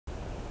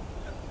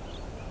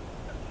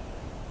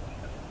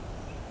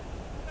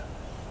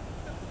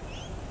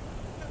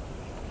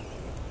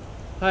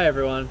Hi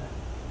everyone.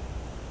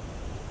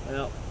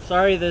 Now,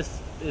 sorry this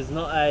is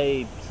not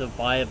a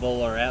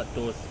survival or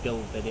outdoor skill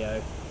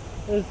video.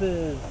 This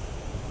is,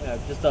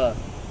 just a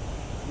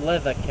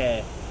leather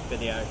care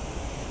video.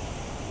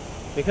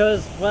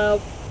 Because, well,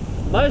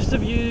 most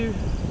of you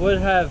would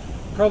have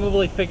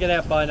probably figured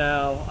out by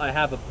now I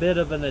have a bit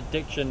of an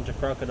addiction to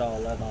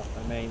crocodile leather.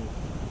 I mean,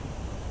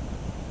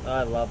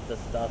 I love this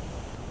stuff.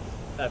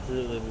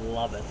 Absolutely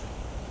love it.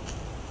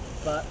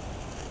 But,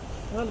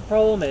 well, the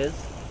problem is,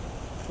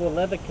 for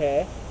leather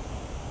care,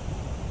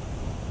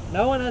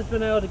 no one has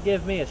been able to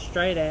give me a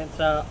straight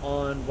answer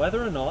on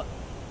whether or not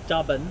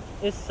Dubbin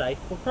is safe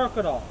for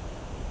crocodile.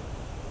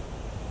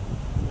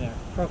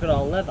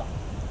 Crocodile leather.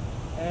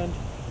 And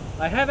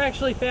I have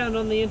actually found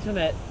on the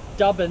internet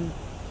Dubbin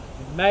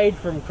made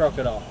from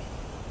crocodile.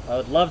 I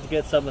would love to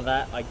get some of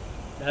that. I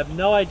have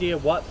no idea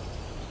what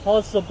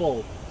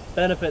possible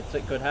benefits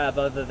it could have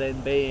other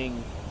than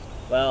being,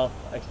 well,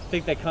 I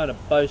think they're kind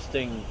of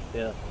boasting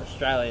the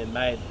Australian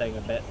made thing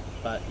a bit.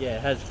 But yeah,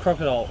 it has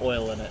crocodile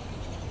oil in it.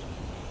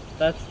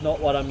 That's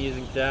not what I'm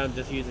using today, I'm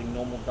just using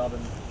normal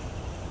Dubbin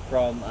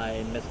from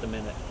a Mr.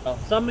 Minute. Well,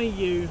 some of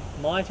you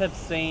might have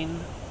seen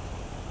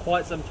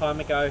quite some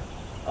time ago,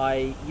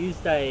 I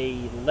used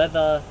a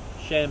leather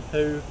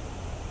shampoo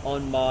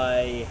on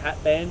my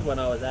hat band when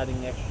I was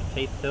adding extra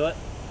teeth to it.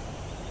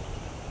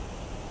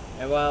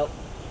 And while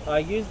I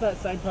used that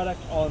same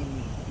product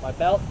on my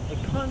belt,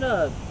 it kind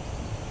of,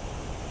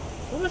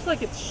 almost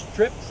like it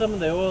stripped some of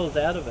the oils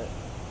out of it.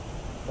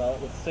 Well,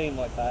 it would seem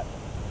like that.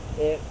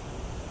 It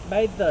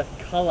made the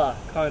colour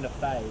kind of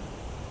fade.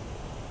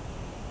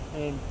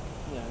 And,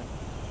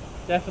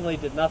 definitely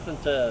did nothing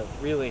to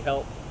really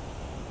help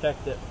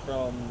protect it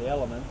from the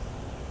elements.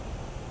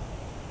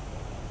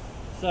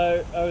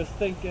 So I was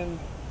thinking,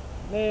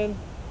 man,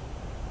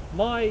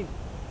 my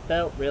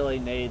belt really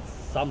needs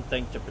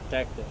something to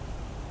protect it.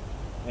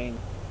 I mean,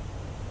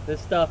 this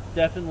stuff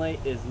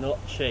definitely is not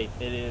cheap.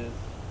 It is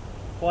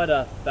quite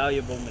a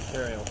valuable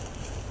material.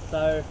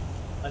 So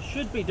I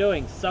should be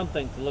doing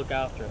something to look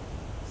after it.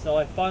 So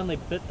I finally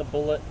bit the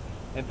bullet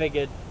and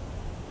figured,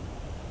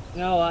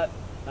 you know what,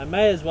 I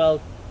may as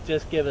well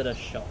just give it a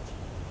shot.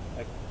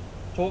 I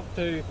talked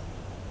to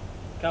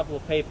a couple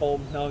of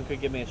people, no one could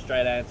give me a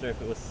straight answer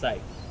if it was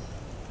safe.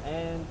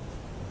 And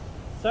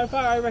so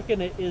far I reckon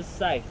it is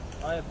safe.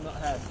 I have not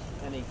had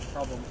any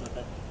problems with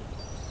it.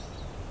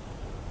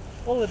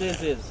 All it is,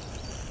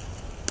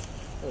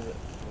 what is it,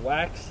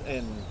 wax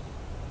and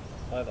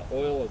either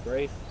oil or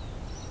grease.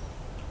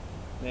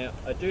 Now,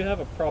 I do have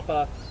a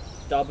proper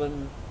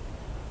Dubbin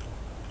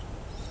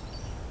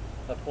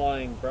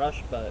applying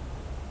brush, but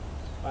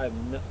I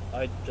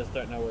just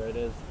don't know where it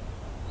is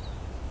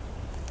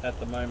at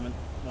the moment.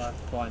 I'll have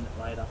to find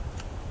it later.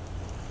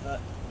 But,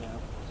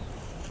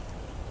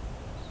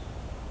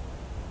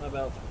 my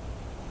belt's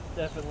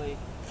definitely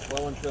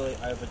well and truly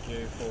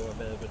overdue for a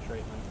bit of a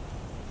treatment.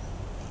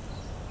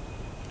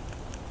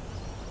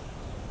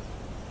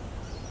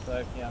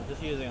 So, yeah, I'm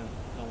just using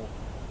a normal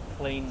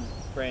clean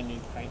brand new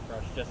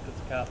paintbrush just because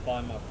I can't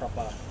find my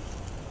proper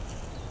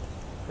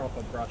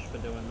brush for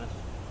doing this.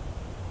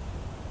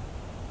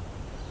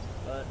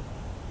 But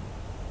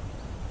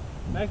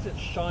it makes it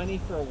shiny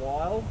for a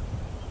while.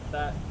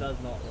 That does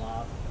not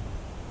last.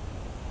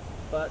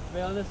 But to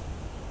be honest,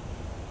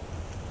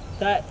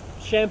 that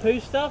shampoo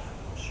stuff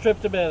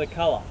stripped a bit of the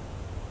colour.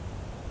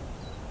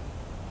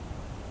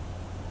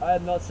 I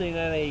have not seen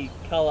any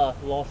colour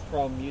lost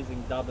from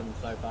using Dubbin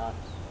so far.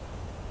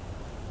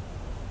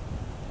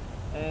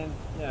 And,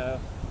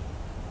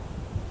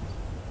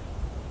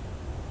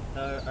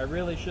 I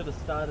really should have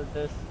started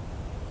this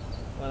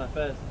when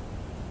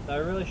I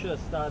really should have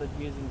started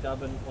using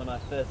Dubbin when I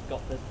first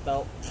got this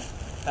belt.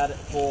 Had it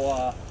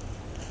for,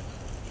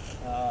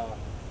 I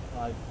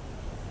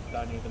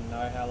don't even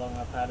know how long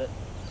I've had it.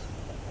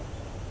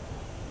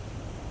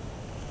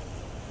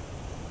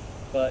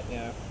 But,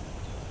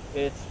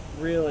 it's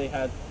really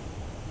it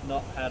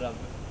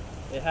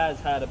has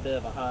had a bit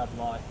of a hard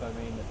life. I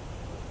mean,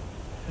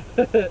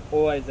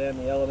 always in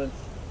the elements,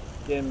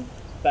 getting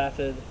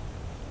battered,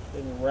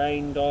 getting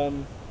rained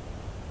on,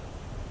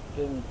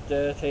 getting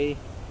dirty,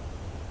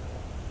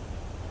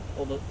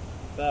 all the,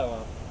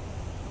 well,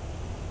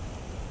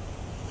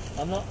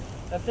 I'm not,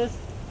 at this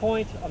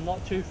point, I'm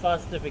not too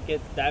fussed if it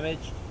gets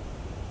damaged.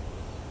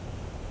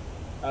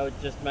 I would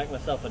just make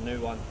myself a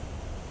new one.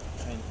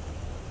 I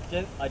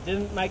mean, I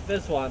didn't make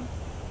this one,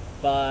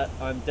 but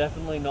I'm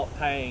definitely not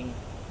paying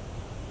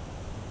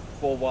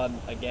for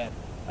one again.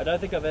 I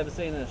don't think I've ever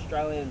seen an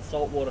Australian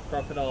saltwater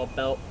crocodile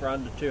belt for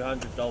under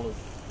 $200.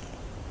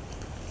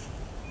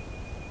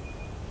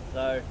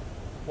 So,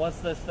 once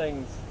this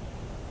thing's,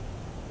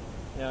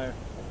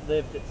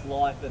 lived its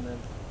life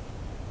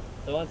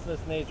so once this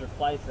needs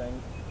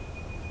replacing,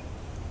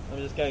 I'm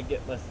just going to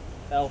get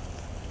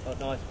myself a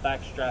nice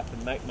back strap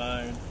and make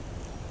my own.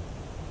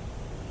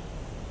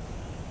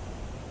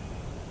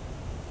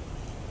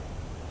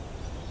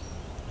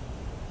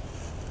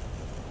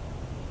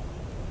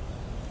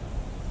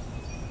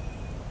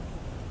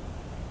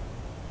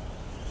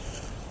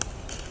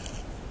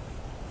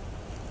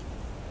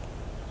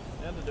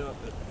 how to do it,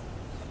 but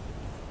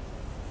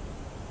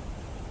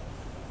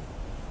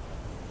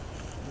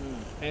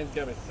hands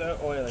gonna be so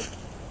oily.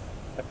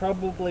 I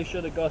probably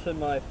should have gotten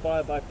my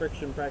fire by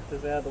friction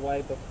practice out of the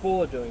way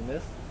before doing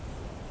this.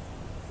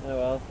 Oh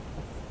well.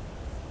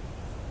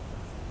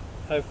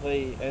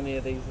 Hopefully any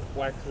of these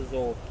waxes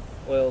or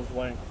oils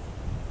won't.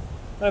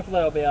 Hopefully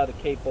I'll be able to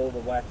keep all the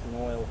wax and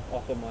oil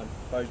off of my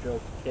bow drill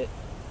kit.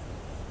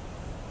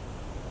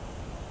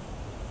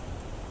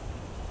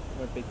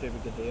 Won't be too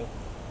big a deal.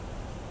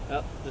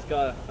 Oh, just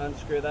gotta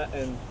unscrew that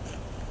and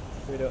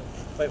redo it.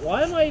 Wait,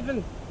 why am I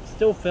even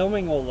still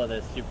filming all of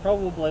this? You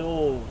probably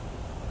all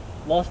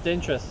lost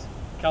interest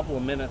a couple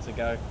of minutes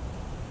ago.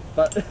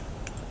 But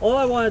all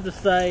I wanted to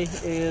say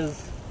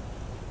is,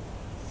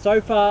 so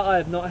far I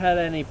have not had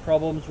any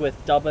problems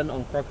with Dubbin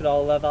on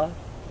crocodile leather.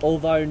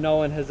 Although no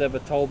one has ever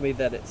told me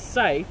that it's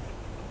safe,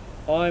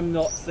 I'm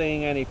not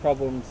seeing any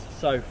problems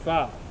so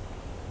far.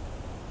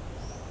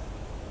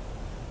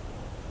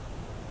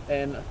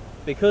 And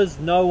because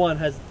no one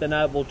has been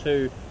able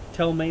to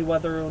tell me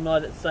whether or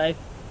not it's safe,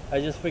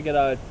 I just figured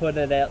I would put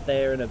it out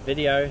there in a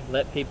video,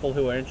 let people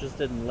who are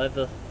interested in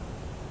leather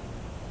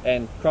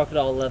and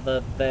crocodile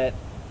leather that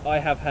I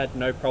have had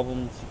no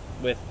problems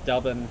with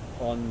Dubbin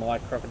on my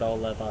crocodile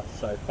leather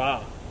so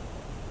far.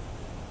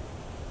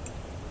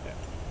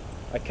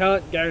 I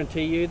can't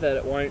guarantee you that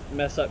it won't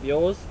mess up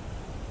yours,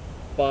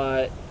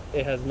 but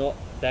it has not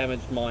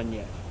damaged mine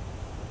yet.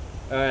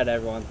 Alright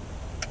everyone,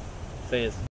 see yous.